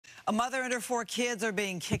A mother and her 4 kids are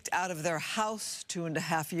being kicked out of their house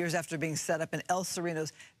 2.5 years after being set up in El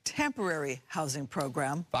Sereno's temporary housing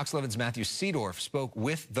program. Fox 11's Matthew Seedorf spoke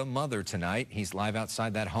with the mother tonight. He's live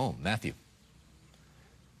outside that home. Matthew.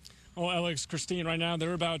 Well, Alex, Christine, right now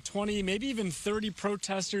there are about 20, maybe even 30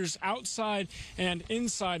 protesters outside and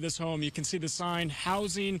inside this home. You can see the sign,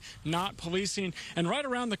 housing, not policing. And right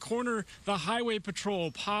around the corner, the highway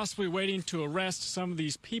patrol possibly waiting to arrest some of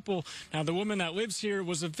these people. Now, the woman that lives here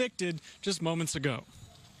was evicted just moments ago.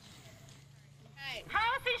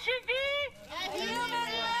 Housing should be a human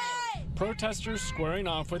right. Protesters squaring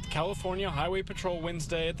off with California Highway Patrol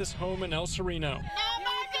Wednesday at this home in El Sereno.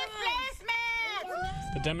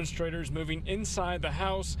 The demonstrators moving inside the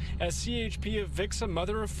house as CHP evicts a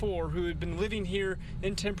mother of 4 who had been living here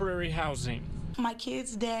in temporary housing. My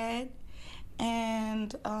kid's dad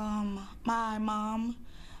and my mom,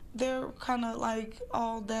 they're kind of like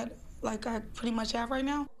all that like I pretty much have right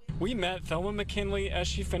now. We met Thelma McKinley as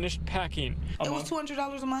she finished packing. It was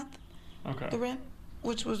 $200 a month, the rent,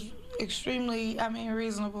 which was extremely,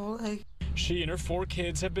 reasonable. She and her 4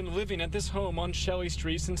 kids have been living at this home on Shelley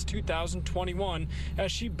Street since 2021 as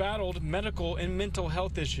she battled medical and mental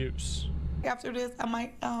health issues. After this, I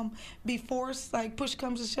might be forced, like push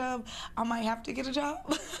comes to shove, I might have to get a job.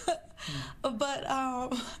 But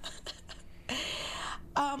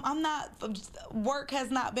I'm not, work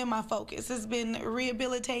has not been my focus. It's been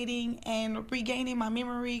rehabilitating and regaining my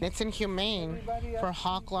memory. It's inhumane for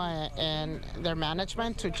Hawkla and their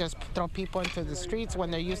management to just throw people into the streets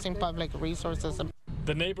when they're using public resources.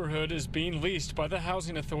 The neighborhood is being leased by the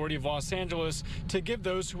Housing Authority of Los Angeles to give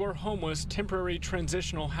those who are homeless temporary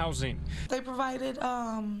transitional housing. They provided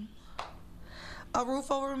a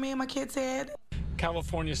roof over me and my kids' head.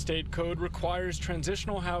 California state code requires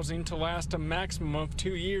transitional housing to last a maximum of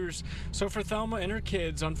 2 years. So for Thelma and her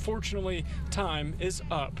kids, unfortunately, time is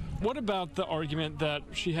up. What about the argument that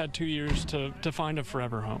she had 2 years to find a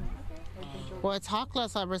forever home? Well, it's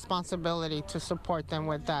Hawkla's responsibility to support them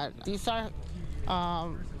with that. These are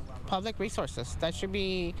public resources that should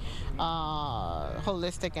be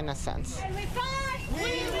holistic in a sense.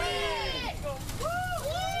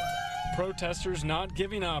 Protesters not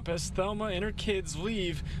giving up as Thelma and her kids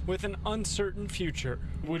leave with an uncertain future.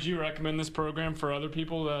 Would you recommend this program for other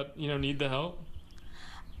people that, need the help?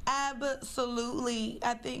 Absolutely.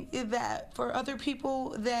 I think that for other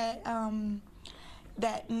people that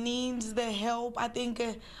that needs the help, I think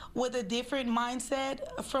with a different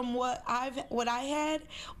mindset from what I had,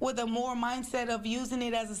 with a more mindset of using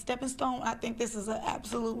it as a stepping stone, I think this is an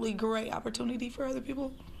absolutely great opportunity for other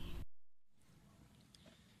people.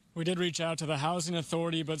 We did reach out to the Housing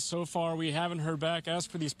Authority, but so far we haven't heard back. As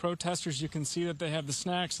for these protesters, you can see that they have the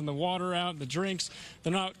snacks and the water out, the drinks.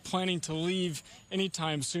 They're not planning to leave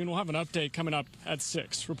anytime soon. We'll have an update coming up at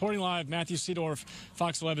 6. Reporting live, Matthew Seedorf,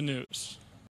 Fox 11 News.